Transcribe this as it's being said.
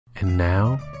And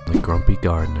now, the Grumpy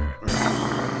Gardener.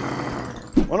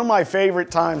 One of my favorite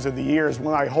times of the year is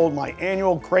when I hold my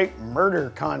annual Crepe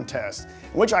murder contest,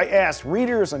 in which I ask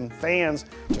readers and fans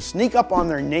to sneak up on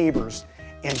their neighbors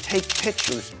and take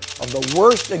pictures of the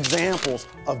worst examples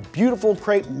of beautiful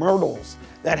crepe myrtles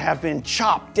that have been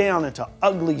chopped down into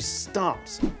ugly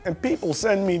stumps. And people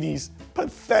send me these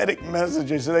pathetic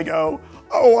messages. They go,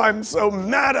 "Oh, I'm so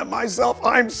mad at myself.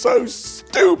 I'm so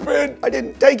stupid. I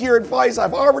didn't take your advice.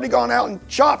 I've already gone out and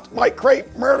chopped my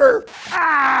crepe myrtle.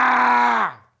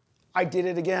 Ah! I did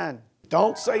it again.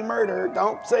 Don't say murder.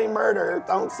 Don't say murder.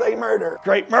 Don't say murder.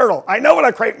 Crepe myrtle. I know what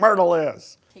a crepe myrtle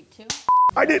is. Take two.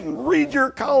 I didn't read your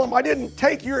column. I didn't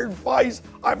take your advice.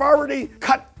 I've already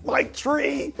cut my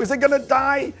tree. Is it gonna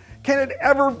die? Can it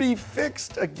ever be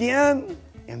fixed again?"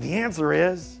 And the answer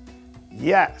is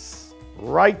yes.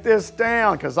 Write this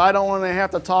down because I don't want to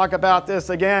have to talk about this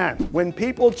again. When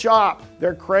people chop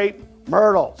their crepe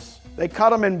myrtles, they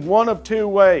cut them in one of two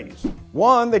ways.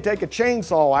 One, they take a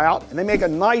chainsaw out and they make a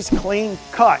nice clean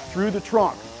cut through the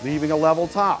trunk, leaving a level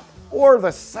top. Or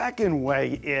the second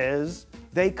way is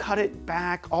they cut it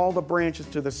back, all the branches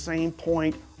to the same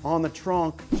point on the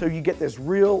trunk, so you get this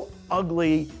real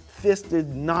ugly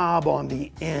fisted knob on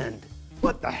the end.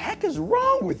 What the heck is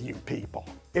wrong with you people?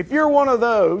 If you're one of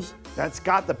those that's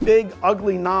got the big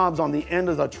ugly knobs on the end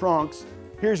of the trunks,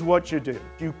 here's what you do.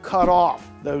 You cut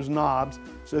off those knobs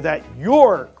so that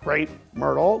your crepe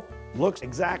myrtle looks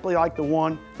exactly like the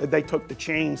one that they took the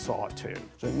chainsaw to.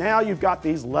 So now you've got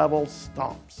these level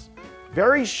stumps.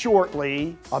 Very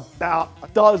shortly, about a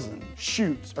dozen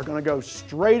shoots are going to go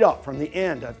straight up from the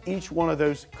end of each one of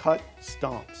those cut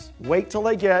stumps. Wait till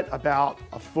they get about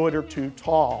a foot or two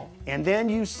tall, and then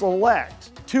you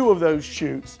select two of those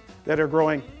shoots that are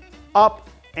growing up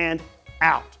and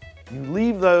out. You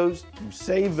leave those, you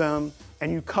save them,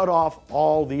 and you cut off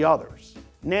all the others.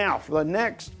 Now, for the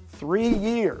next 3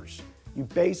 years, you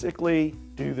basically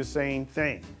do the same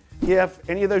thing. If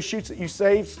any of those shoots that you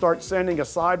saved start sending a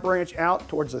side branch out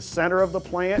towards the center of the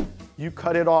plant, you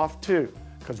cut it off too.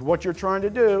 Because what you're trying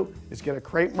to do is get a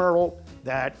crepe myrtle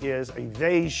that is a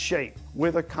vase shape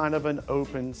with a kind of an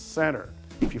open center.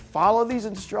 If you follow these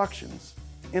instructions,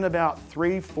 in about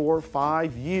 3, 4,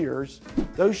 5 years,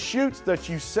 those shoots that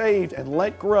you saved and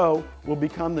let grow will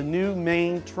become the new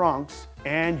main trunks,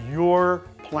 and your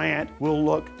plant will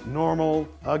look normal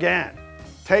again.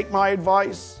 Take my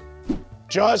advice.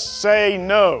 Just say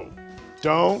no.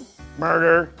 Don't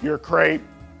murder your crepe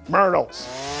myrtles.